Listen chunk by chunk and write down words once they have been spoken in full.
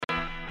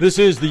This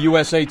is the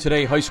USA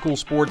Today High School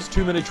Sports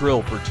 2-Minute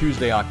Drill for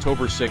Tuesday,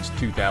 October 6,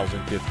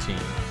 2015.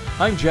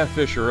 I'm Jeff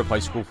Fisher of High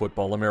School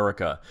Football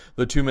America.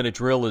 The 2-Minute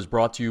Drill is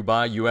brought to you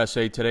by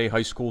USA Today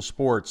High School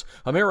Sports,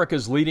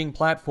 America's leading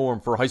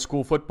platform for high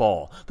school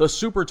football. The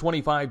Super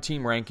 25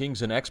 team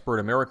rankings and expert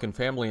American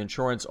Family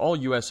Insurance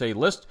All-USA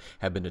list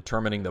have been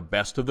determining the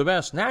best of the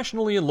best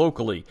nationally and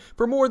locally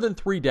for more than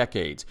 3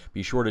 decades.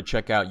 Be sure to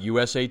check out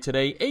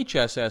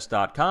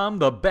usatoday.hss.com,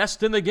 the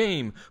best in the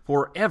game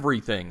for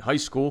everything high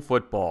school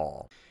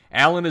football.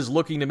 Allen is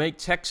looking to make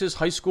Texas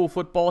high school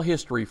football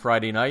history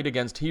Friday night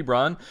against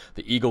Hebron.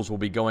 The Eagles will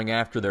be going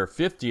after their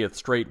 50th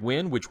straight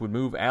win, which would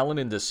move Allen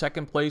into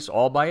second place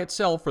all by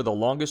itself for the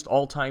longest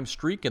all-time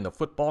streak in the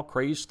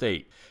football-crazed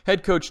state.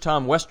 Head coach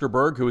Tom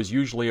Westerberg, who is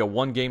usually a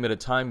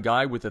one-game-at-a-time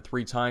guy with the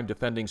 3-time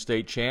defending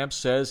state champs,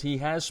 says he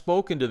has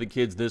spoken to the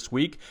kids this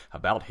week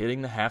about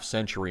hitting the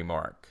half-century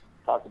mark.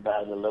 Talked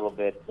about it a little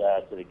bit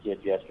to the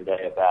kids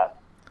yesterday about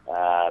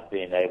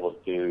being able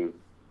to,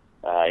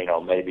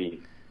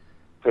 maybe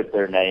put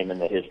their name in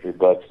the history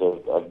books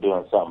of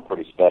doing something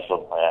pretty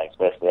special,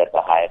 especially at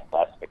the highest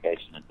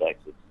classification in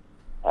Texas.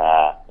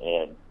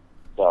 And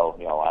so,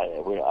 we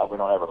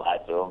don't ever lie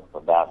to them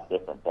about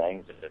different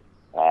things.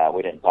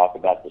 We didn't talk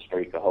about the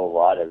streak a whole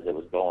lot as it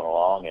was going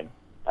along,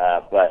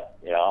 but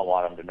I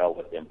want them to know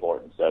what the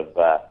importance of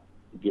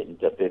getting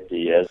to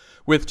 50 is.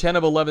 With 10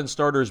 of 11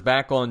 starters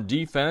back on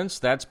defense,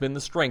 that's been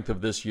the strength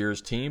of this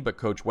year's team, but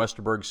Coach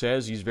Westerberg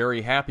says he's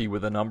very happy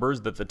with the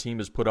numbers that the team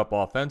has put up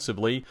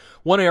offensively.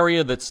 One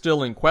area that's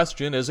still in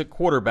question is at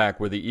quarterback,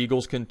 where the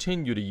Eagles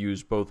continue to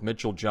use both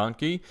Mitchell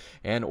Johnke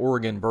and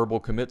Oregon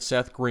verbal commit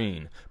Seth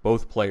Green.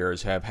 Both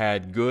players have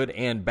had good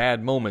and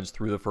bad moments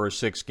through the first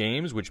 6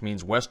 games, which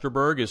means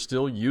Westerberg is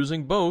still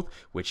using both,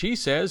 which he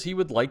says he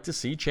would like to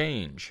see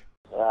change.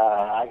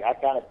 I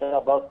kind of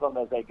tell both of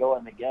them as they go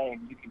in the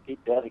game, you can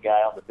keep the other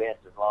guy on the bench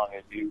as long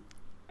as you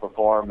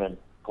perform and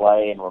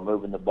play and we're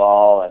moving the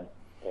ball and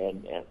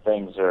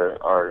things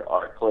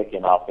are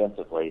clicking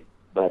offensively.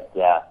 But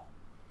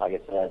like I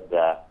said,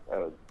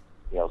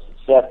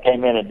 Seth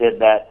came in and did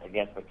that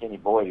against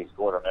McKinney Boyd. He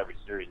scored on every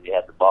series he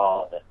had the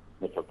ball, and then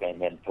Mitchell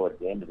came in towards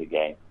the end of the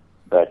game.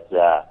 But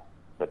then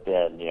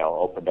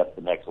opened up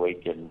the next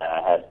week and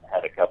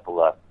had a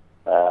couple of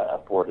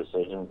poor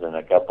decisions and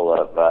a couple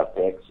of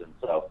picks,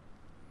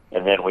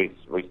 and then we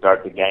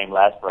start the game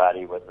last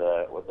Friday with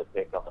a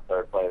pick on the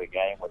third play of the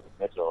game with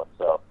Mitchell, and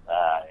so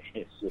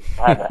it just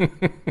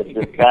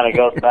kind of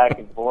goes back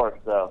and forth.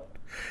 So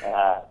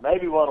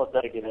maybe one will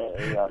take it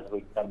as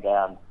we come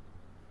down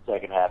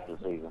second half of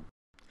the season.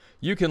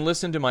 You can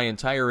listen to my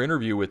entire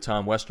interview with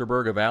Tom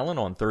Westerberg of Allen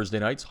on Thursday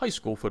night's High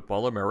School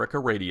Football America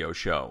radio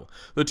show.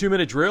 The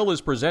 2-Minute Drill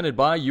is presented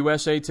by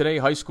USA Today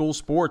High School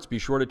Sports. Be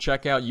sure to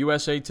check out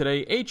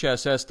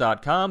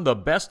usatoday.hss.com, the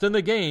best in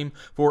the game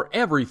for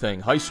everything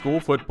high school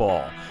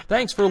football.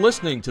 Thanks for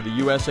listening to the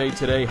USA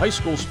Today High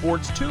School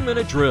Sports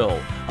 2-Minute Drill.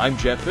 I'm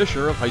Jeff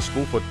Fisher of High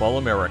School Football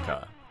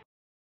America.